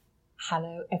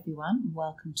Hello everyone,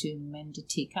 welcome to Mended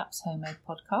Teacups Homemade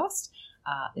Podcast.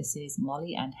 This is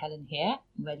Molly and Helen here,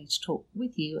 ready to talk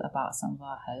with you about some of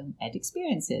our home ed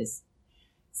experiences.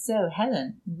 So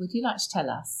Helen, would you like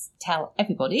to tell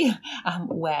everybody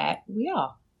where we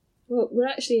are? Well, we're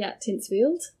actually at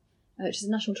Tintsfield, which is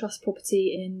a National Trust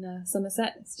property in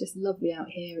Somerset. It's just lovely out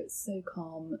here. It's so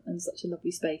calm and such a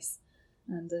lovely space.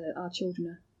 And our children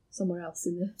are somewhere else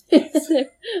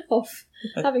they're off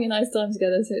having a nice time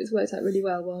together, so it's worked out really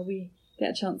well while we get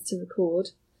a chance to record.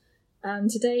 And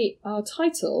today our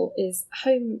title is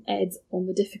Home Ed on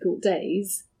the Difficult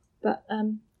Days. But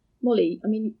Molly, I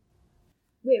mean,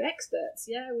 we're experts,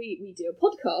 yeah? We do a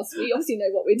podcast. We obviously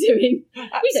know what we're doing.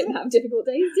 Absolutely. We don't have difficult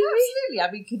days, do we? Absolutely.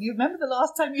 I mean, can you remember the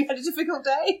last time you had a difficult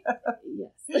day?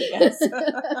 Yes.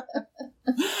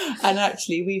 And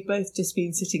actually, we've both just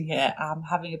been sitting here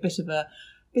having a bit of a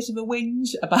whinge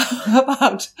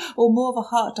about, or more of a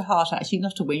heart-to-heart, actually,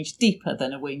 not a whinge, deeper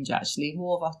than a whinge, actually,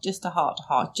 more of just a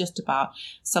heart-to-heart, just about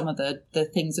some of the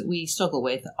things that we struggle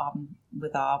with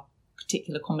our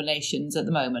particular combinations at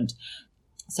the moment.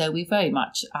 So we very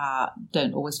much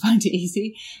don't always find it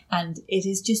easy, and it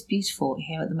is just beautiful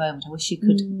here at the moment. I wish you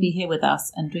could be here with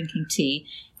us and drinking tea,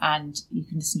 and you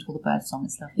can listen to all the birdsong.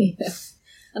 It's lovely. Yeah.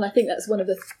 And I think that's one of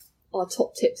our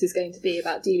top tips is going to be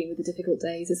about dealing with the difficult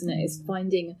days, isn't it? Is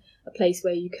finding a place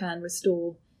where you can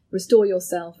restore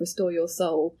yourself, restore your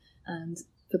soul. And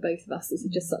for both of us, this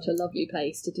is just such a lovely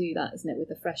place to do that, isn't it? With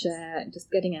the fresh air and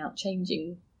just getting out,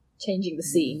 changing the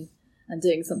scene and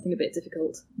doing something a bit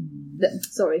difficult.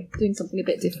 Doing something a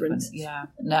bit different. Yeah,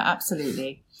 no,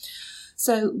 absolutely.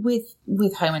 So with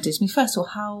home education, first of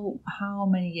all, how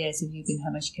many years have you been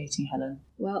home educating, Helen?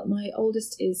 Well, my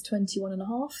oldest is 21 and a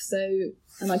half,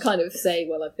 and I kind of say,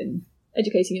 well, I've been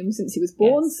educating him since he was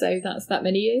born, yes. So that's that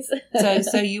many years.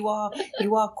 So you are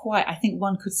quite, I think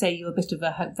one could say you're a bit of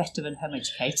a veteran home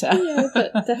educator. Yeah,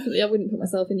 but definitely I wouldn't put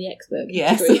myself in the expert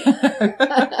category.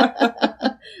 Yes.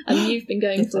 And you've been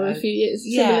going for a few years,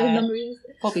 similar number of years?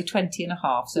 Probably 20 and a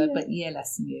half, so but a year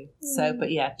less than you. So, but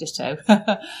yeah, ditto.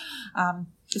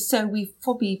 So we've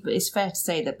probably, it's fair to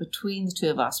say that between the two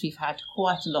of us, we've had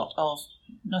quite a lot of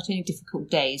not only difficult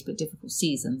days, but difficult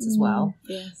seasons as well.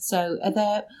 Yes. So are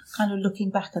there, kind of looking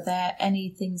back, are there any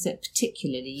things that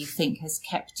particularly you think has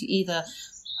kept you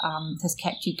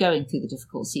going through the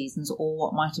difficult seasons, or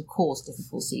what might have caused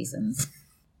difficult seasons?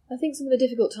 I think some of the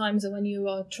difficult times are when you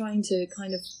are trying to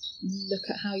kind of look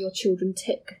at how your children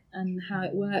tick and how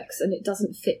it works, and it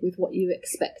doesn't fit with what you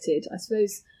expected, I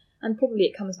suppose. And probably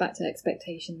it comes back to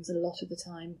expectations a lot of the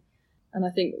time. And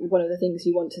I think one of the things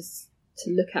you want to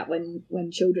look at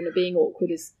when children are being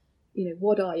awkward is,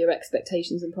 what are your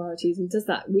expectations and priorities, and does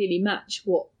that really match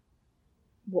what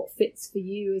fits for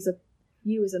you as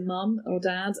a mum or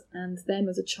dad, and them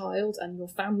as a child, and your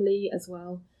family as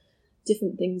well.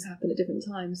 Different things happen at different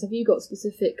times. Have you got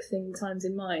specific times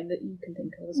in mind that you can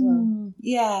think of as well?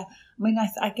 Yeah, I mean,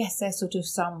 I guess there's sort of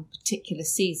some particular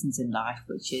seasons in life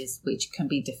which can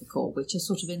be difficult, which are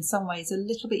sort of in some ways a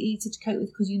little bit easier to cope with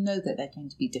because you know that they're going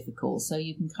to be difficult, so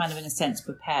you can kind of in a sense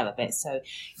prepare a bit. So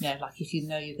like if you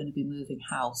know you're going to be moving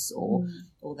house, or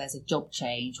there's a job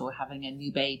change, or having a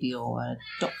new baby, or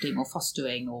adopting or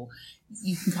fostering, or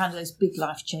you can kind of, those big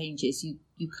life changes,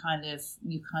 you kind of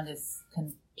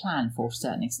can plan for, to a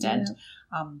certain extent.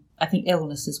 Yeah. I think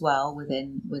illness as well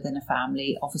within a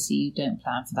family, obviously you don't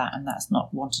plan for that, and that's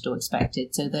not wanted or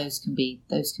expected, so those can be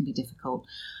difficult.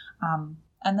 And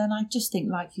then I just think,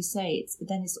 like you say,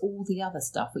 it's all the other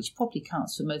stuff which probably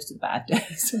counts for most of the bad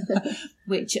days,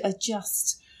 which are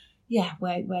just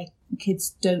where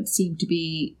kids don't seem to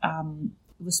be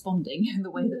responding in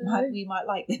the way that we might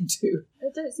like them to. They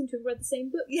don't seem to have read the same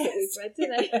books that we've read, do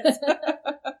they?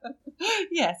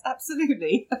 Yes,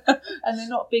 absolutely. And they're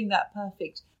not being that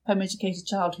perfect home educated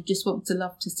child who just wants to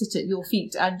love to sit at your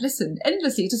feet and listen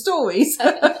endlessly to stories.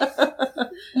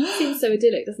 Seems so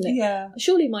idyllic, doesn't it? Yeah.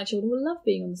 Surely my children will love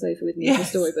being on the sofa with me for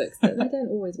storybooks, but they don't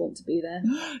always want to be there.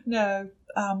 No.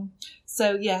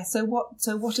 So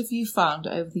what have you found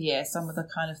over the years, some of the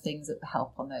kind of things that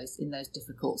help in those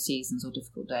difficult seasons or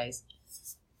difficult days?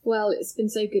 Well, it's been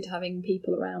so good having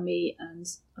people around me, and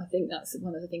I think that's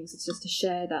one of the things, is just to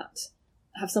share that,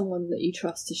 have someone that you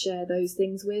trust to share those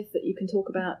things with, that you can talk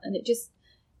about. And it's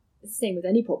the same with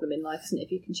any problem in life, isn't it?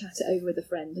 If you can chat it over with a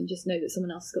friend and just know that someone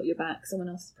else has got your back, someone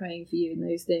else is praying for you, and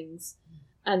those things.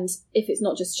 And if it's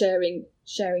not just sharing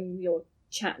your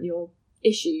chat, your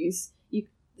issues,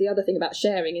 the other thing about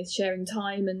sharing is sharing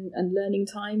time and learning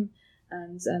time.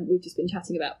 And we've just been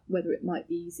chatting about whether it might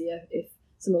be easier if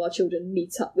some of our children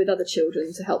meet up with other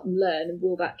children to help them learn, and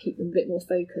will that keep them a bit more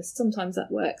focused? Sometimes that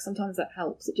works, sometimes that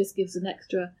helps. It just gives an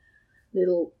extra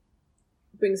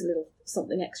brings a little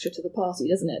something extra to the party,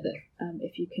 doesn't it? That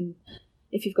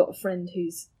if you've got a friend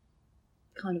who's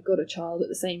kind of got a child at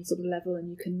the same sort of level, and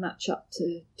you can match up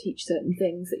to teach certain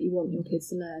things that you want your kids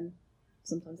to learn.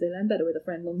 Sometimes they learn better with a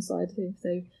friend alongside too.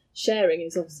 So sharing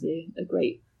is obviously a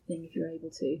great thing if you're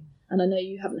able to. And I know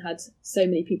you haven't had so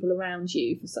many people around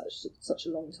you for such a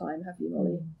long time, have you,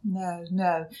 Molly?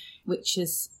 No, which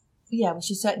has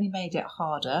certainly made it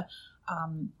harder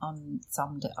on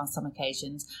some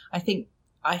occasions. I think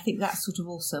that's sort of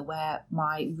also where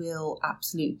my real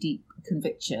absolute deep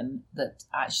conviction that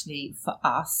actually for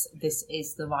us this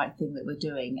is the right thing that we're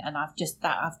doing, and I've just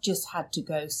had to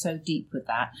go so deep with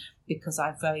that, because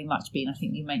I've very much been, I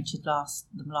think you mentioned the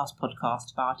last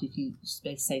podcast about if you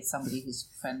say somebody whose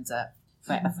friends are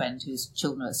a friend whose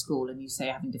children are at school and you say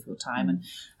having a difficult time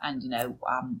and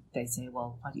they say,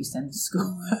 well, why do you send them to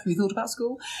school? Have you thought about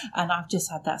school? And I've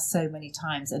just had that so many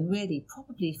times, and really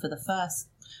probably for the first,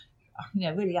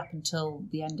 really up until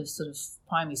the end of sort of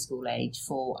primary school age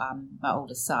for my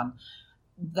oldest son,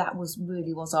 that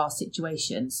was our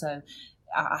situation. So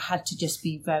I had to just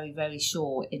be very, very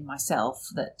sure in myself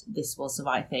that this was the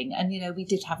right thing. And we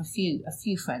did have a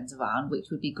few friends around, which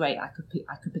would be great. I could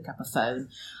pick up a phone,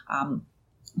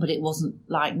 but it wasn't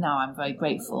like now. I'm very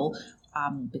grateful.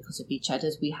 Because of Beach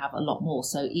Headers, we have a lot more.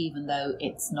 So even though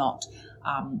it's not,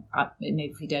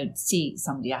 maybe if we don't see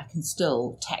somebody, I can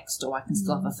still text or I can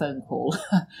still have a phone call.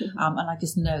 And I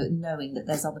just knowing that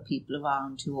there's other people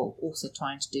around who are also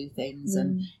trying to do things,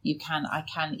 and I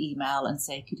can email and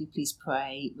say, could you please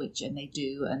pray, and they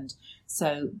do. And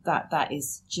so that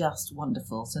is just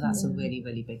wonderful. So that's a really,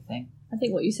 really big thing. I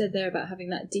think what you said there about having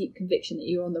that deep conviction that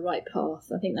you're on the right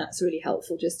path, I think that's really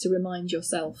helpful, just to remind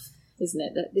yourself, isn't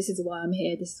it, that this is why I'm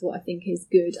here, this is what I think is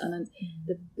good, and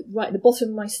right at the bottom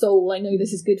of my soul I know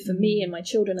this is good for me and my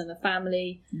children and the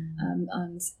family,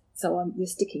 and so we're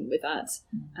sticking with that,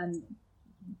 and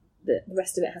the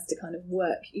rest of it has to kind of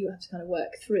work, you have to kind of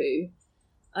work through.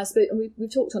 I suppose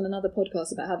we've talked on another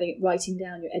podcast about writing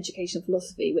down your educational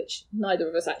philosophy, which neither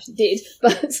of us actually did,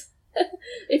 but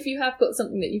if you have got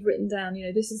something that you've written down,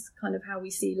 this is kind of how we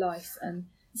see life, and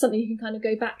something you can kind of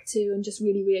go back to and just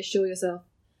really reassure yourself,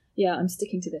 yeah, I'm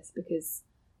sticking to this because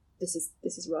this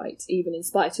is right, even in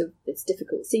spite of this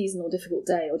difficult season or difficult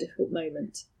day or difficult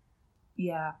moment.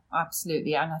 Yeah,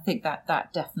 absolutely, and I think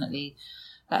that definitely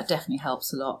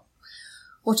helps a lot.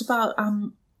 What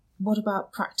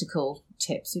about practical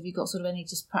tips? Have you got sort of any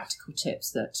just practical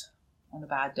tips that on a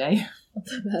bad day? On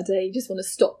a bad day, you just want to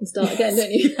stop and start again,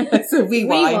 don't you? So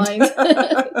rewind.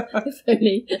 If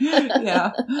only.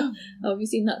 Yeah. Oh, have you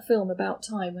seen that film About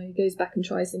Time, where he goes back and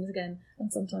tries things again?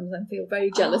 And sometimes I feel very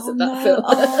jealous of that film.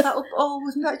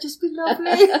 Wouldn't that just be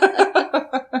lovely?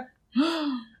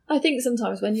 I think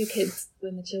sometimes when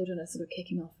the children are sort of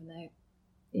kicking off and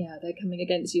they're coming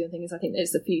against you and things, I think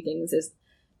there's a few things. There's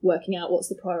working out what's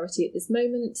the priority at this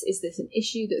moment. Is this an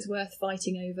issue that's worth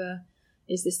fighting over?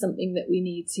 Is this something that we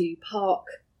need to park,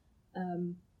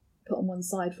 put on one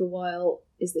side for a while?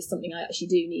 Is this something I actually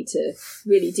do need to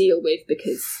really deal with,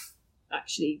 because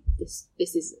actually this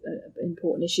is an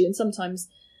important issue? And sometimes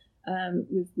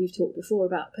we've talked before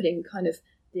about putting kind of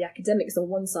the academics on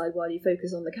one side while you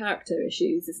focus on the character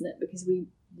issues, isn't it? Because we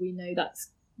know that's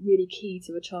really key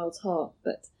to a child's heart.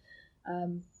 But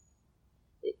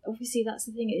obviously that's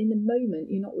the thing. In the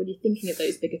moment, you're not really thinking of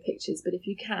those bigger pictures. But if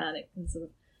you can, it can sort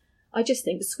of, I just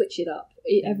think switch it up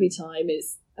every time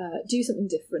is do something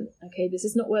different. Okay, this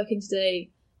is not working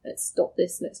today. Let's stop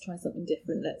this. Let's try something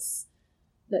different. Let's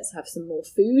have some more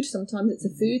food. Sometimes it's a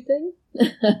food thing.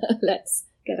 Let's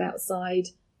get outside.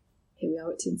 Here we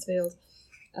are at Tinsfield.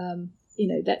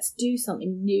 Let's do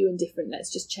something new and different.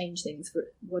 Let's just change things for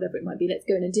whatever it might be. Let's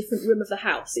go in a different room of the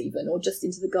house even, or just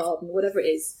into the garden, whatever it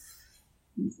is.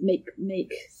 Make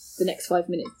the next 5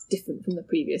 minutes different from the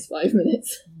previous 5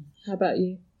 minutes. How about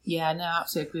you? Yeah, no, I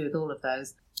absolutely agree with all of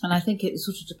those. And I think it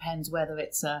sort of depends whether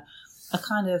it's a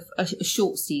kind of a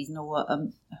short season or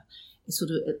it's sort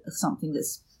of something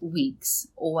that's weeks,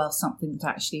 or else something that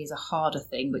actually is a harder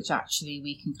thing, which actually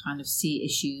we can kind of see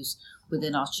issues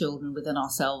within our children, within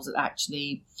ourselves, that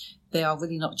actually they are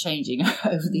really not changing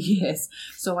over the years.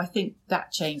 So I think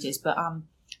that changes. But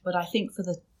I think for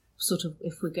the sort of,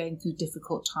 if we're going through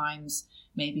difficult times,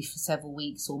 maybe for several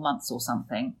weeks or months or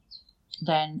something,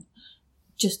 then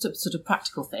just sort of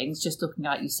practical things, just looking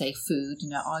at, you say, food,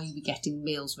 are you getting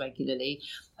meals regularly?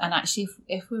 And actually,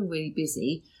 if we're really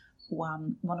busy,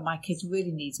 one of my kids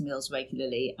really needs meals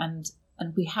regularly, and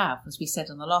we have, as we said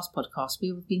on the last podcast,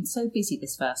 we've been so busy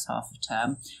this first half of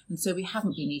term, and so we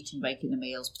haven't been eating regular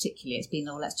meals particularly. It's been,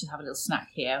 let's just have a little snack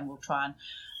here and we'll try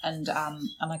and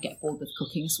I get bored with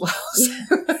cooking as well. So,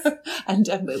 and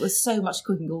it was so much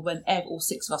cooking when all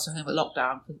 6 of us were home at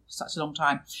lockdown for such a long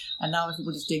time, and now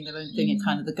everybody's doing their own thing, and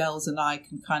kind of the girls and I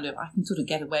can sort of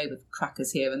get away with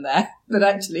crackers here and there, but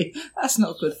actually that's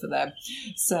not good for them.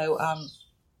 So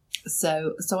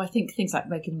So I think things like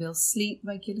regular meals,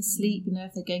 regular sleep,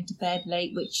 if they're going to bed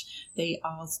late, which they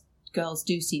are, girls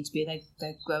do seem to be,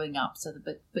 they're growing up. So,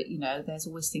 but there's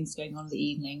always things going on in the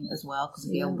evening as well because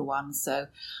of the older ones. So,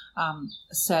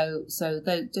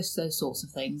 just those sorts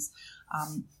of things.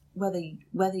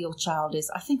 Whether your child is,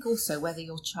 I think also whether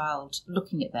your child,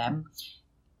 looking at them,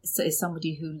 is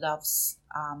somebody who loves,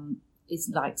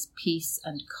 likes peace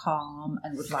and calm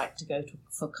and would like to go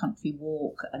for a country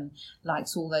walk and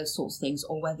likes all those sorts of things,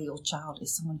 or whether your child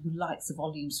is someone who likes the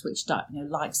volume switched up,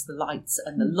 likes the lights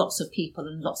and the lots of people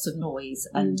and lots of noise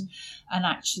and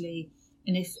actually,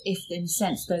 and if in a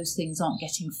sense those things aren't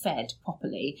getting fed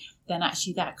properly, then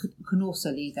actually that can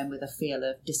also leave them with a feel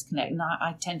of disconnect. And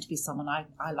I tend to be someone,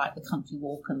 I like the country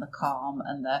walk and the calm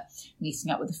and the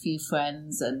meeting up with a few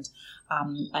friends and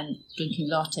drinking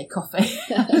latte coffee.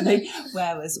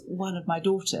 Whereas one of my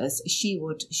daughters, she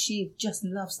just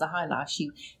loves the high life.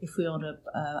 If we're on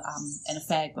in a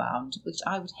fairground, which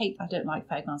I would hate, I don't like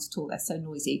fairgrounds at all, they're so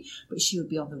noisy, but she would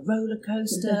be on the roller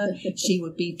coaster, she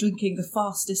would be drinking the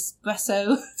fastest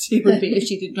espresso, she would be, if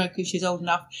she didn't drink because she's old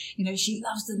enough, she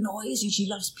loves the noise and she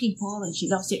loves people and she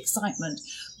loves the excitement.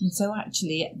 And so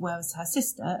actually, whereas her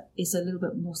sister is a little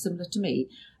bit more similar to me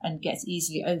and gets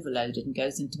easily overloaded and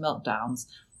goes into meltdowns.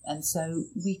 And so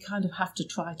we kind of have to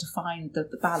try to find the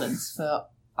balance for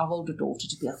our older daughter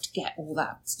to be able to get all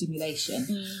that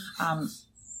stimulation.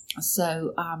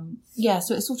 So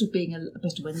it's sort of being a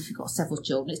bit aware. If you've got several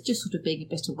children, it's just sort of being a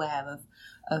bit aware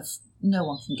of no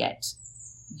one can get,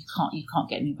 you can't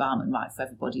get an environment right for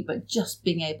everybody, but just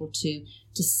being able to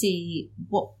see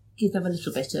give them a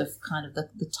little bit of kind of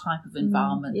the type of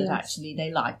environment that actually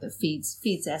they like, that feeds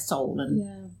their soul.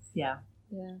 And yeah.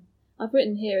 I've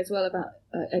written here as well about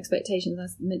expectations. I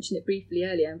mentioned it briefly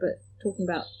earlier, but talking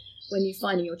about when you're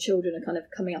finding your children are kind of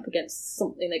coming up against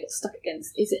something they got stuck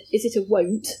against, is it a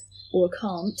won't or a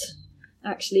can't?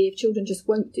 Actually, if children just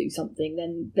won't do something,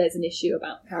 then there's an issue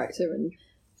about character and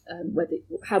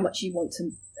how much you want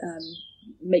to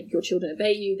make your children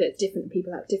obey you. That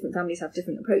different families have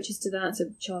different approaches to that, so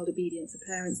child obedience of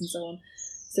parents and so on.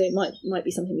 So it might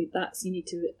be something that you need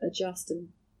to adjust and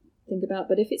think about.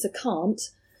 But if it's a can't,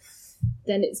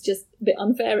 then it's just a bit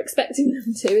unfair expecting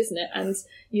them to, isn't it? And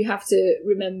you have to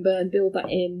remember and build that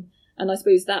in. And I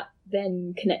suppose that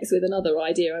then connects with another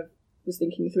idea I was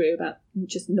thinking through about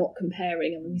just not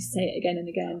comparing. And when you say it again and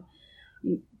again,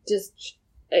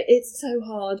 it's so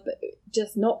hard, but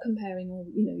just not comparing, or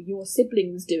your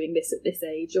siblings doing this at this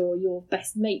age, or your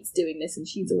best mate's doing this and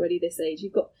she's already this age.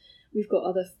 We've got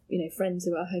other friends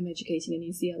who are home educating, and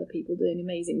you see other people doing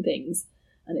amazing things,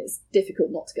 and it's difficult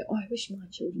not to go, I wish my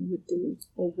children would do,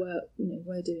 or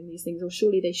were doing these things, or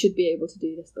surely they should be able to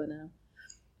do this by now.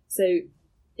 So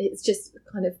it's just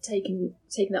kind of taking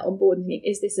that on board and thinking,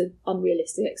 is this an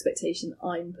unrealistic expectation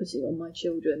I'm putting on my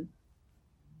children?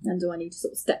 And do I need to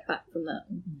sort of step back from that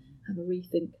and have a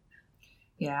rethink?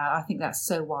 Yeah, I think that's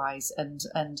so wise. And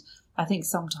I think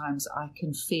sometimes I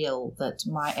can feel that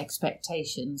my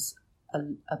expectations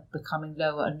are becoming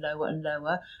lower and lower and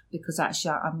lower, because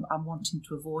actually I'm wanting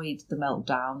to avoid the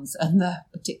meltdowns, and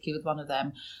particularly with one of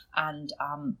them, and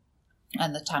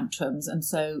the tantrums. And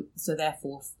so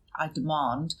therefore I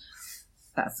demand,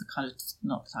 that's the kind of,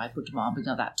 not that I put demand,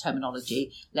 but that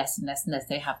terminology, less and less and less,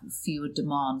 they have fewer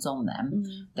demands on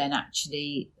them, then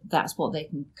actually that's what they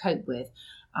can cope with.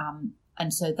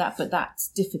 And so that's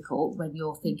difficult when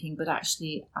you're thinking, but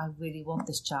actually I really want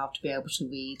this child to be able to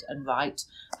read and write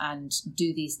and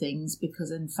do these things,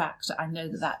 because in fact I know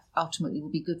that ultimately will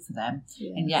be good for them.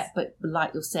 Yes. And yet, but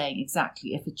like you're saying,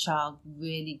 exactly, if a child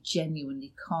really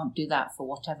genuinely can't do that for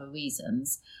whatever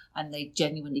reasons, and they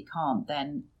genuinely can't,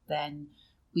 then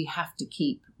we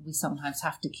sometimes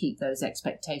have to keep those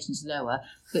expectations lower,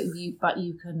 but you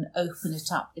can open it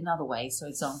up in other ways.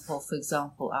 So for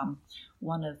example,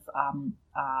 one of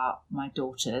my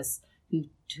daughters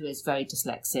who is very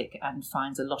dyslexic and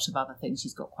finds a lot of other things,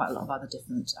 she's got quite a lot of other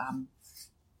different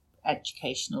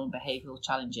educational and behavioural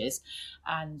challenges,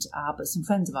 and but some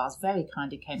friends of ours very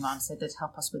kindly came around and said they'd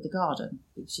help us with the garden,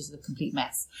 which is a complete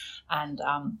mess. And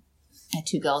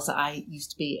two girls that I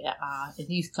used to be in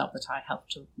the youth club that I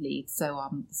helped to lead. So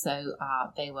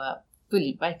they were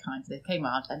brilliant, very kind. They came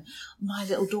round, and my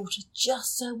little daughter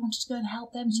just so wanted to go and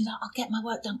help them. She's like, I'll get my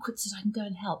work done quick so I can go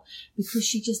and help, because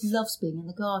she just loves being in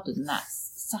the garden, and that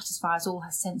satisfies all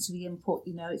her sensory input.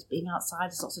 It's being outside,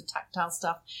 there's lots of tactile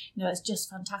stuff. It's just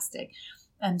fantastic.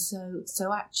 And so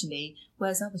actually,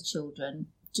 whereas other children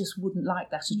just wouldn't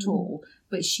like that at all,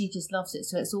 but she just loves it.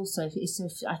 So it's also,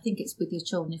 I think it's with your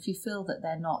children, if you feel that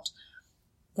they're not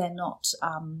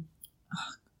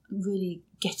really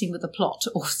getting with the plot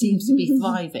or seems to be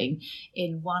thriving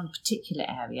in one particular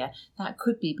area, that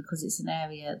could be because it's an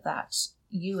area that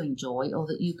you enjoy or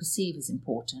that you perceive as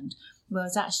important,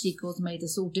 whereas actually God's made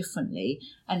us all differently,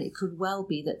 and it could well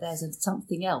be that there's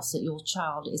something else that your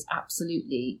child is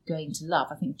absolutely going to love.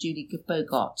 I think Julie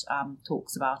Bogart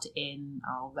talks about it in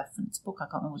our reference book. I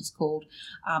can't remember what it's called,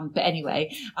 but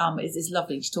anyway, it's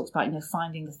lovely. She talks about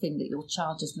finding the thing that your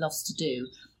child just loves to do,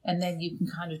 and then you can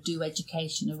kind of do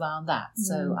education around that.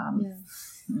 So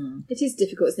it is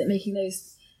difficult, isn't it, making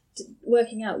those,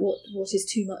 working out what is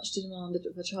too much to demand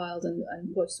of a child and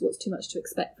what's too much to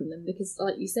expect from them, because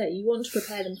like you say, you want to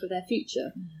prepare them for their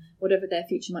future, whatever their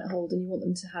future might hold, and you want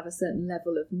them to have a certain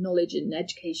level of knowledge and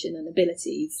education and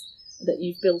abilities that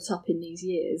you've built up in these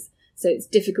years. So it's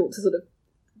difficult to sort of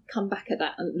come back at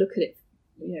that and look at it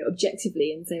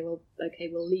objectively and say, well, okay,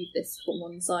 we'll leave this on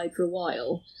one side for a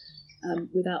while,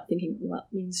 without thinking, well,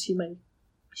 that means she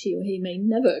or he may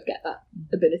never get that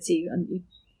ability, and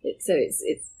it's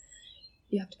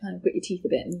you have to kind of grit your teeth a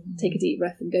bit and take a deep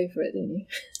breath and go for it, don't you?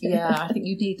 Yeah, I think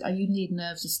you need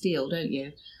nerves of steel, don't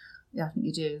you? Yeah, I think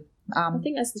you do. I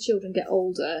think as the children get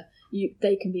older,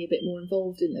 they can be a bit more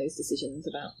involved in those decisions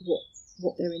about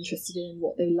what they're interested in,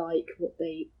 what they like,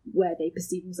 where they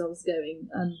perceive themselves going.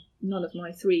 And none of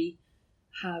my three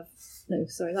have. No,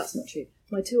 sorry, that's not true.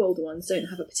 My two older ones don't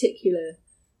have a particular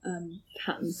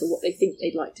pattern for what they think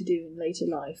they'd like to do in later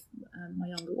life. My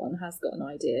younger one has got an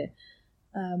idea.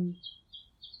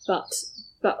 But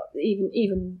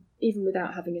even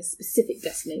without having a specific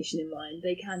destination in mind,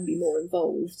 they can be more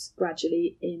involved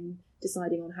gradually in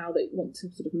deciding on how they want to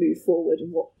sort of move forward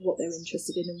and what they're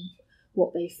interested in and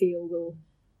what they feel will,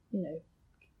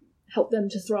 help them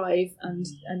to thrive and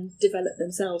develop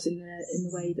themselves in the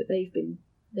way that they've been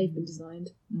designed.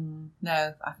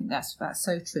 No, I think that's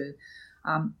so true.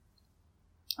 I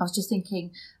was just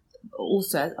thinking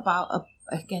also about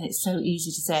again, it's so easy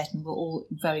to say it, and we're all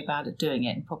very bad at doing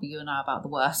it, and probably you and I are about the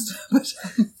worst.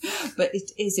 But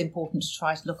it is important to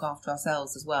try to look after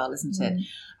ourselves as well, isn't it?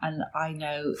 And I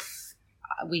know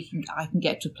I can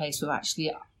get to a place where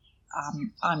actually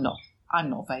I'm not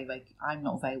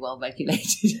very well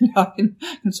regulated. I can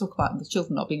talk about the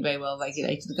children not being very well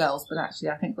regulated, the girls, but actually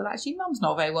I think, mum's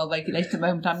not very well regulated at the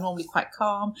moment. I'm normally quite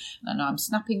calm, and I'm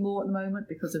snapping more at the moment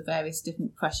because of various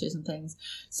different pressures and things.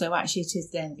 So actually it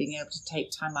is then being able to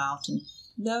take time out and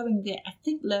lowering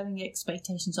the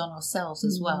expectations on ourselves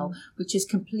as well, which is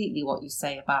completely what you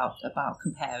say about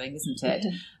comparing, isn't it?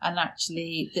 Yeah. And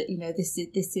actually that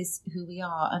this is who we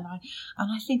are, and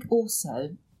I think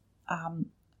also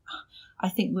I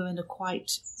think we're in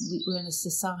a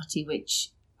society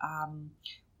which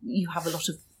you have a lot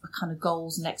of kind of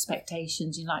goals and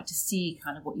expectations. You like to see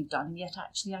kind of what you've done, and yet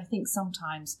actually I think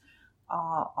sometimes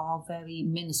our very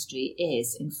ministry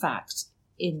is in fact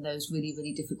in those really,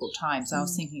 really difficult times. I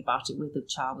was thinking about it with a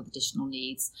child with additional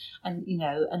needs, and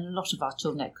and a lot of our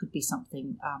children, it could be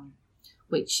something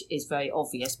which is very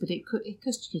obvious, but it could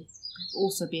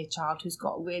also be a child who's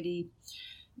got really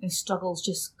struggles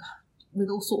just with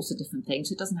all sorts of different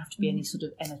things. It doesn't have to be any sort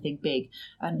of anything big.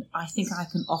 And I think I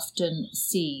can often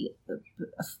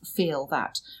feel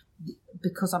that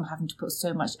because I'm having to put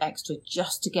so much extra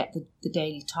just to get the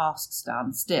daily tasks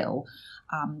done still,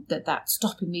 that's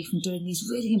stopping me from doing these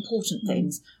really important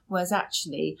things. Whereas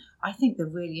actually, I think the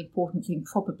really important thing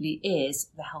probably is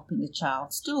helping the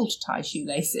child still to tie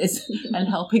shoelaces and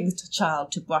helping the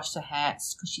child to brush their hair,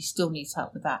 because she still needs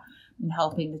help with that, and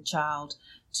helping the child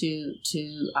to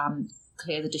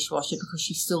clear the dishwasher because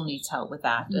she still needs help with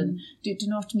that. And do you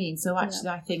know what I mean? So actually,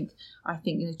 I think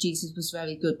Jesus was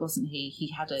very good, wasn't he?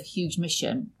 He had a huge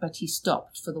mission, but he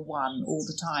stopped for the one all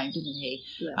the time, didn't he?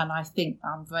 Yeah. And I think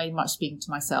I'm very much speaking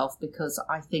to myself, because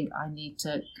I think I need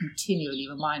to continually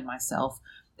remind myself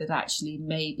that actually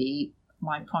maybe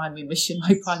my primary mission,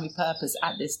 my primary purpose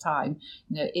at this time,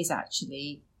 is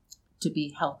actually to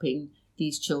be helping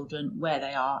these children where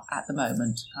they are at the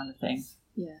moment, kind of thing.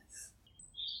 Yes.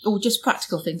 or just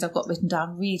practical things I've got written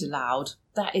down. Read aloud.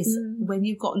 That is when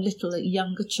you've got little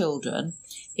younger children,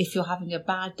 if you're having a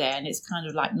bad day and it's kind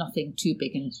of like nothing too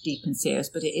big and deep and serious,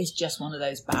 but it is just one of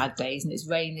those bad days and it's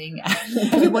raining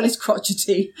and everyone is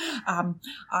crotchety.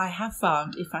 I have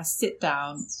found if I sit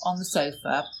down on the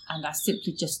sofa and I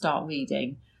simply just start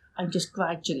reading, and just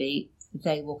gradually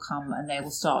they will come and they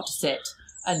will start to sit.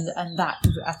 And that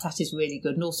is really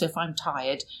good. And also, if I'm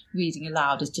tired, reading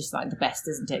aloud is just like the best,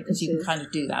 isn't it? Because you can kind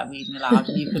of do that reading aloud,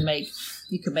 and you can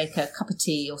make a cup of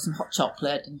tea or some hot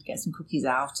chocolate and get some cookies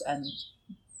out, and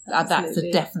that's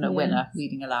a definite winner.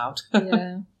 Reading aloud.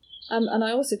 Yeah, and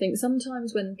I also think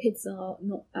sometimes when kids are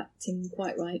not acting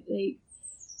quite right,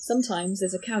 sometimes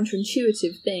there's a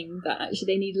counterintuitive thing that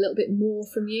actually they need a little bit more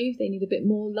from you. They need a bit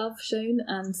more love shown,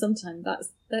 and sometimes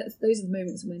those are the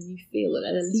moments when you feel that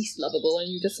they're the least lovable, and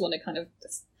you just want to kind of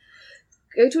just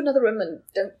go to another room and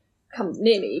don't come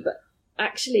near me. But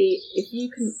actually, if you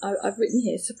can, I've written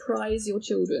here, surprise your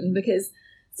children, because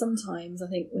sometimes I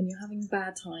think when you're having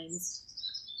bad times,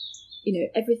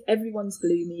 everyone's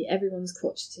gloomy, everyone's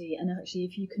crotchety, and actually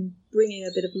if you can bring in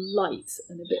a bit of light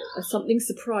and a bit of something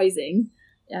surprising,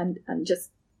 and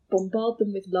just bombard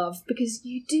them with love, because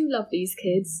you do love these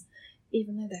kids,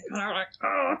 even though they're kind of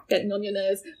like getting on your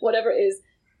nerves, whatever it is.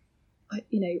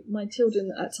 My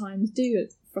children at times do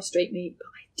frustrate me, but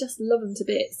I just love them to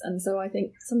bits. And so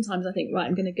sometimes I think, right,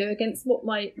 I'm going to go against what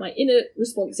my inner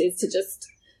response is to just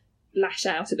lash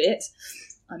out a bit.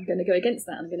 I'm going to go against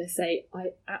that. I'm going to say,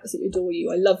 I absolutely adore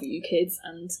you. I love you, kids.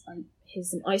 And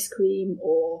here's some ice cream,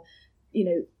 or,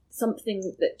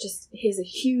 something that just, here's a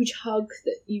huge hug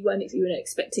that you weren't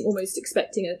expecting, almost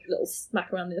expecting a little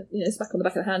smack around smack on the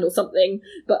back of the hand or something,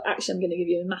 but actually I'm going to give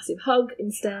you a massive hug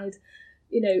instead.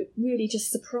 Really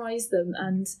just surprise them.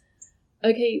 And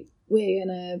okay,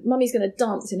 mummy's gonna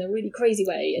dance in a really crazy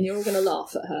way and you're all gonna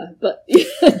laugh at her, but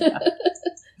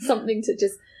something to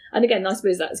just, and again, I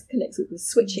suppose that connects with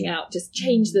switching out, just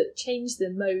change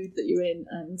the mode that you're in,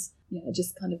 and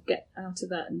just kind of get out of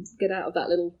that and get out of that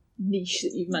little niche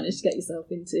that you've managed to get yourself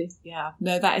into. Yeah,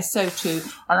 no, that is so true.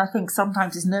 And I think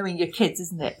sometimes it's knowing your kids,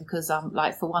 isn't it? Because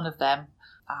like for one of them,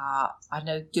 I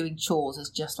know doing chores is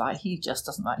just like, he just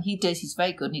doesn't like, he's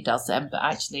very good and he does them, but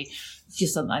actually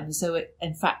just something like, so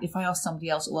in fact, if I ask somebody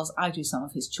else, I do some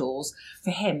of his chores,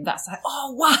 for him that's like,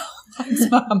 oh wow, thanks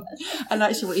mum. And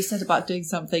actually what you said about doing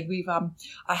something,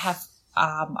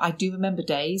 I do remember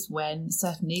days when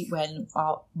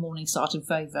our morning started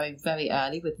very, very, very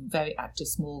early with very active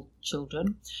small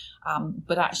children.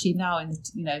 But actually now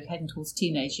heading towards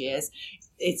teenage years,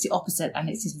 it's the opposite, and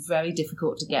it's just very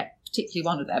difficult to get particularly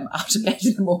one of them out of bed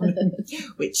in the morning,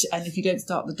 and if you don't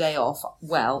start the day off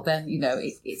well, then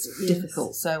it's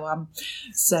difficult. So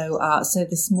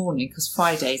this morning, because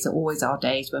Fridays are always our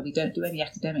days where we don't do any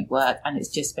academic work, and it's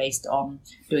just based on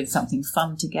doing something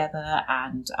fun together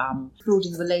and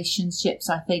building relationships,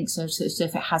 I think. So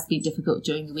if it has been difficult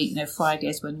during the week,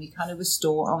 Fridays when we kind of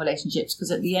restore our relationships,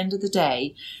 because at the end of the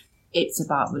day, it's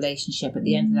about relationship. At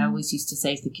the end, and I always used to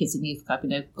say to the kids in youth club,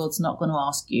 God's not going to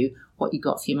ask you what you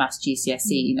got for your maths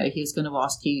GCSE. He was going to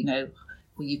ask you,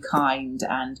 were you kind,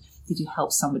 and did you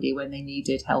help somebody when they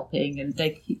needed helping? And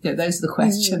those are the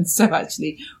questions. So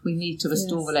actually, we need to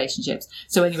restore relationships.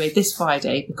 So anyway, this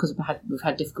Friday, because we've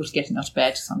had difficulty getting out of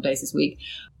bed some days this week,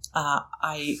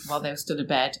 while they were still in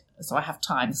bed, so I have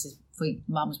time. This is for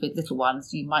mums with little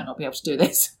ones. You might not be able to do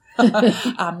this.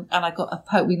 And I got a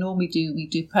poet. We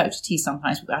do poetry tea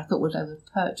sometimes, but I thought we'll have a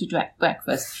poetry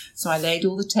breakfast. So I laid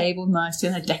all the table nicely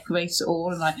and I decorated it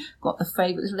all, and I got the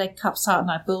favourite little egg cups out, and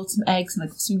I boiled some eggs and I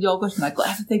got some yogurt and I got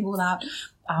everything all out.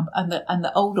 And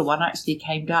the older one actually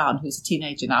came down, who's a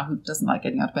teenager now, who doesn't like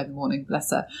getting out of bed in the morning,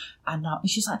 bless her. And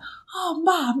she's like, "Oh,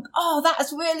 Mum,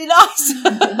 that's really nice."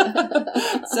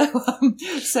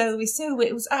 So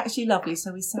it was actually lovely.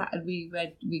 So we sat and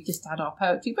we just had our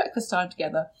poetry breakfast time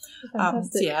together. So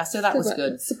that was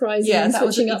good. Surprising. Yeah, that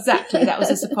was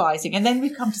a surprising. And then we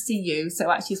come to see you. So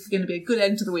actually, it's going to be a good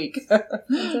end to the week.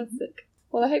 Fantastic.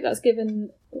 Well, I hope that's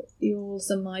given you all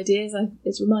some ideas.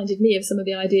 It's reminded me of some of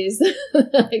the ideas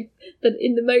that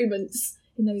in the moments,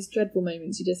 in those dreadful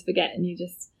moments, you just forget, and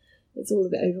it's all a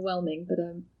bit overwhelming. But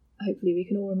hopefully we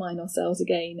can all remind ourselves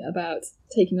again about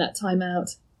taking that time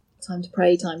out, time to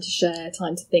pray, time to share,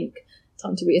 time to think,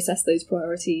 time to reassess those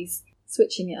priorities,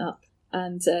 switching it up,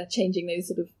 and changing those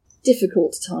sort of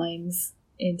difficult times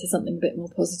into something a bit more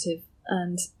positive,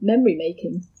 and memory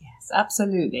making. Yes,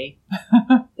 absolutely.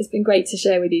 It's been great to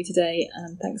share with you today,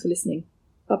 and thanks for listening.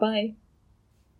 Bye-bye.